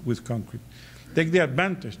them with concrete. Take the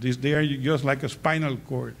advantage. They are just like a spinal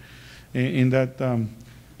cord in that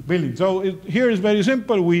building. So here is very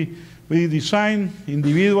simple. We design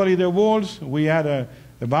individually the walls. We add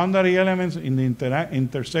the boundary elements in the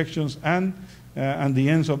intersections and the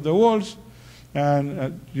ends of the walls.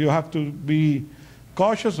 And you have to be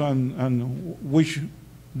cautious on which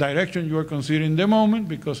direction you are considering the moment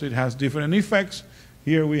because it has different effects.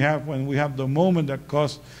 Here we have, when we have the moment that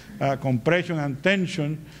causes compression and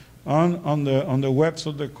tension on the webs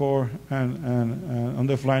of the core and on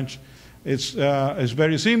the flange. It's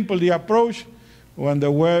very simple, the approach. When the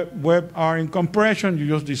web are in compression, you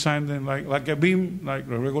just design them like a beam, like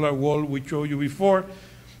a regular wall we showed you before.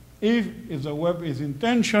 If the web is in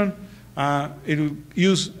tension, it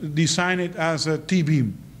will design it as a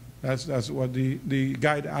T-beam. That's what the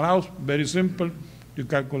guide allows, very simple. You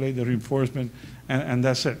calculate the reinforcement and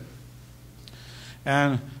that's it.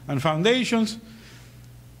 And foundations,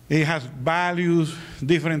 it has values,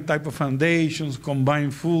 different type of foundations,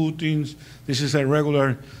 combined footings. This is a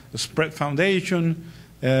regular spread foundation.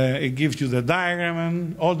 It gives you the diagram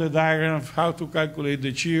and all the diagrams, how to calculate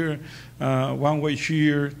the shear, one-way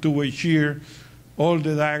shear, two-way shear. All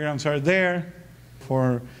the diagrams are there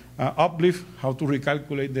for uplift, how to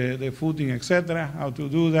recalculate the footing, etc., how to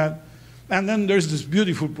do that. And then there's this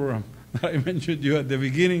beautiful program that I mentioned you at the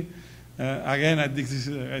beginning. Again, this is,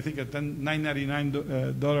 I think, a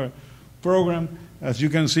 $999 program. As you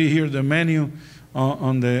can see here, the menu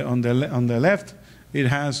on the left, it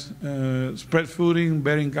has spread footing,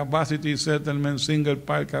 bearing capacity, settlement, single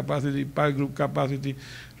pile capacity, pile group capacity,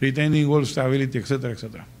 retaining wall stability, etc.,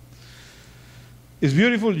 etc. It's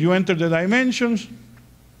beautiful. You enter the dimensions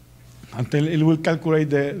until it will calculate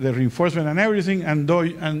the reinforcement and everything and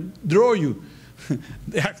draw you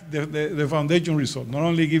the foundation result. Not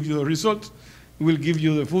only give you the results, it will give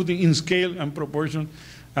you the footing in scale and proportion.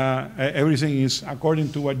 Everything is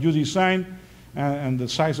according to what you designed and the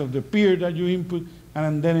size of the pier that you input,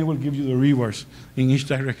 and then it will give you the rebars in each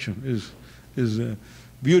direction. Is a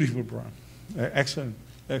beautiful program. Excellent,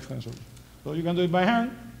 excellent. So you can do it by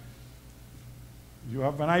hand. If you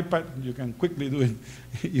have an iPad, you can quickly do it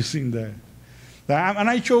using the and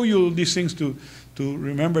I show you these things to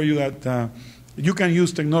remember you that you can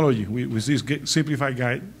use technology with this simplified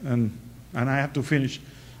guide, and I have to finish.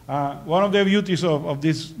 One of the beauties of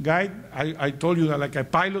this guide, I told you that like a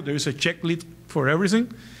pilot, there is a checklist for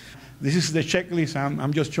everything. This is the checklist.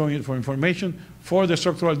 I'm just showing it for information for the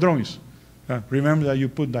structural drawings. Remember that you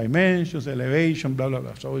put dimensions, elevation, blah, blah,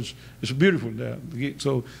 blah. So it's beautiful.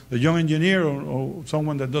 So the young engineer or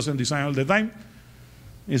someone that doesn't design all the time,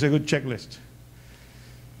 it's a good checklist.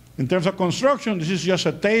 In terms of construction, this is just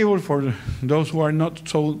a table for those who are not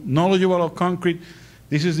so knowledgeable of concrete.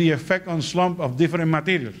 This is the effect on slump of different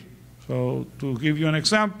materials. So to give you an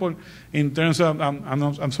example, in terms of,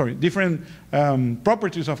 different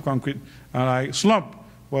properties of concrete, like slump.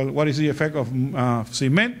 Well, what is the effect of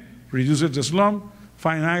cement? Reduces the slump.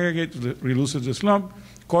 Fine aggregate reduces the slump.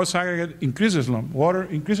 Coarse aggregate increases slump. Water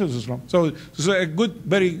increases the slump. So it's a good,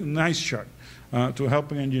 very nice chart to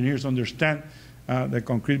helping engineers understand the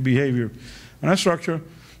concrete behavior and a structure.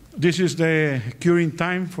 This is the curing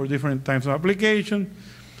time for different types of application.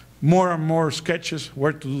 More and more sketches,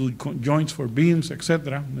 where to do joints for beams,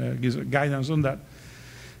 etc. Gives guidance on that.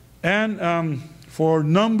 And for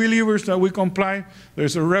non-believers that we comply,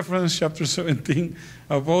 there's a reference, chapter 17,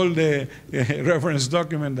 of all the reference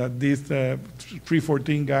document that this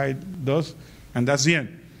 314 guide does, and that's the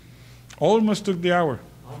end. Almost took the hour,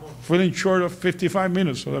 falling short of 55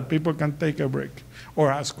 minutes so that people can take a break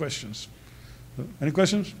or ask questions. Any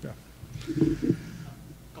questions? Yeah.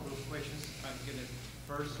 Couple of questions.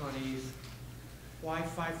 The first one is, why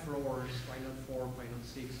 5 floors? Why not 4? Why not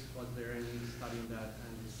 6? Was there any study on that?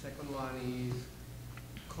 And the second one is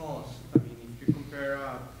cost. I mean, if you compare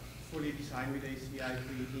a fully designed with ACI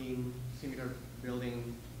creating similar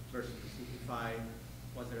building versus the Simplified,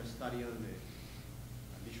 was there a study on the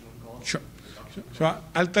additional cost? Sure. So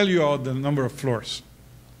I'll tell you about the number of floors.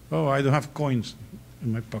 Oh, I don't have coins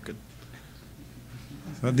in my pocket.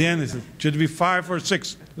 So at the end, it should be 5 or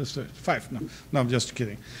 6. Let's say 5. No, I'm just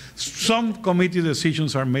kidding. Some committee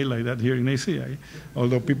decisions are made like that here in ACI,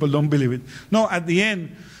 although people don't believe it. No, at the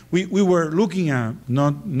end, we were looking at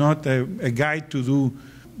not a guide to do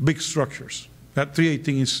big structures. That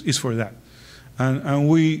 318 is for that.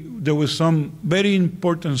 And there was some very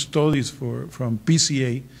important studies from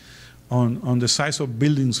PCA on the size of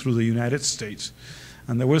buildings through the United States.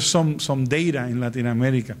 And there was some data in Latin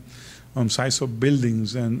America on size of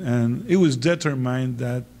buildings, and it was determined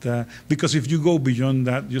that because if you go beyond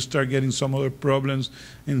that, you start getting some other problems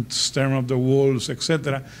in terms of the walls,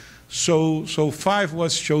 etc. So 5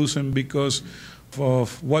 was chosen because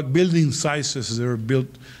of what building sizes they were built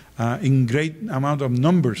in great amount of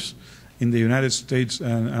numbers in the United States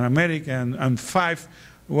and America, and 5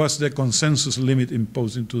 was the consensus limit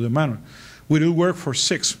imposed into the manual. Will it work for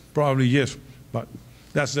 6? Probably yes, but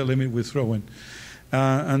that's the limit we throw in.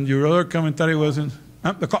 And your other commentary wasn't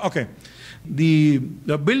okay. The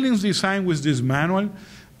buildings designed with this manual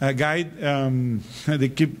guide, they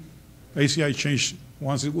keep ACI changed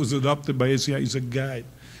once it was adopted by ACI. It's a guide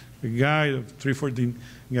of 314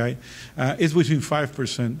 guide. It's between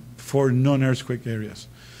 5% for non-earthquake areas.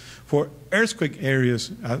 For earthquake areas,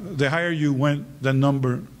 the higher you went, the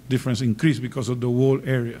number difference increased because of the wall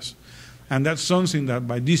areas, and that's something that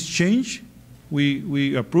by this change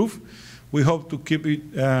we approve. We hope to keep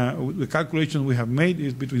it, the calculation we have made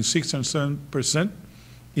is between 6 and 7%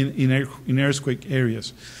 in earthquake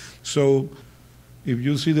areas. So if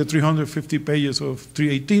you see the 350 pages of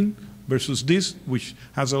 318 versus this, which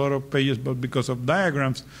has a lot of pages, but because of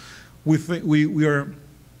diagrams, we are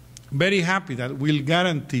very happy that we'll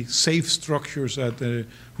guarantee safe structures at a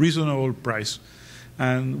reasonable price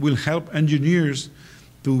and will help engineers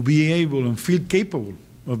to be able and feel capable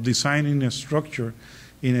of designing a structure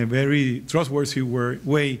in a very trustworthy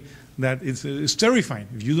way that it's terrifying.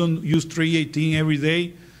 If you don't use 318 every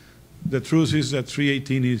day, the truth is that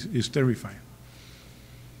 318 is terrifying.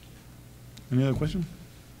 Any other question?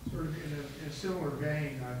 Sort of in a similar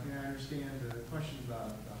vein, I understand the question about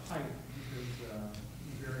the height, because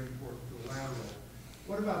it's very important for the lateral.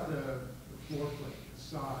 What about the floor plate, the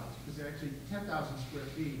size? Because actually 10,000 square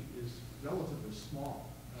feet is relatively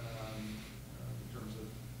small in terms of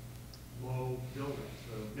low buildings.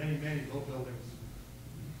 So many low buildings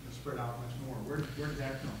spread out much more. Where did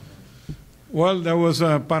that come from? Well, there was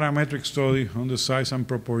a parametric study on the size and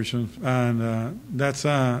proportions, and that's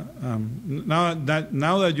now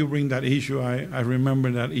that you bring that issue, I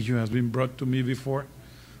remember that issue has been brought to me before,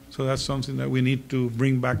 so that's something that we need to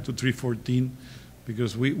bring back to 314,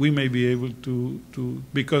 because we may be able to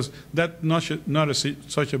because that's not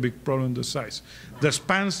such a big problem, the size. The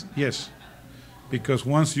spans, yes, because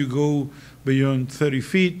once you go beyond 30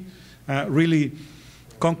 feet, really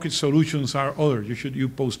concrete solutions are other. You should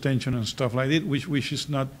use post-tension and stuff like that, which is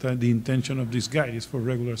not the intention of this guide. It's for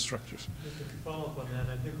regular structures. Just to follow up on that,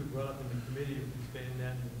 I think we brought up in the committee of expanding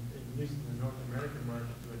that, at least in the North American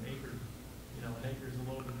market, to an acre. You know, an acre is a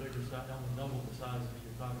little bit bigger, almost double the size that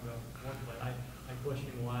you're talking about. One plate. I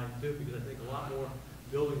question why too, because I think a lot more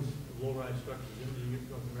buildings, low-rise structures in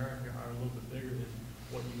North America are a little bit bigger than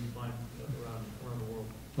what you find around the world.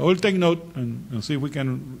 I will take note and see if we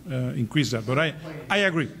can increase that. But I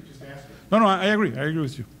agree. No, I agree. I agree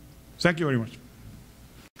with you. Thank you very much.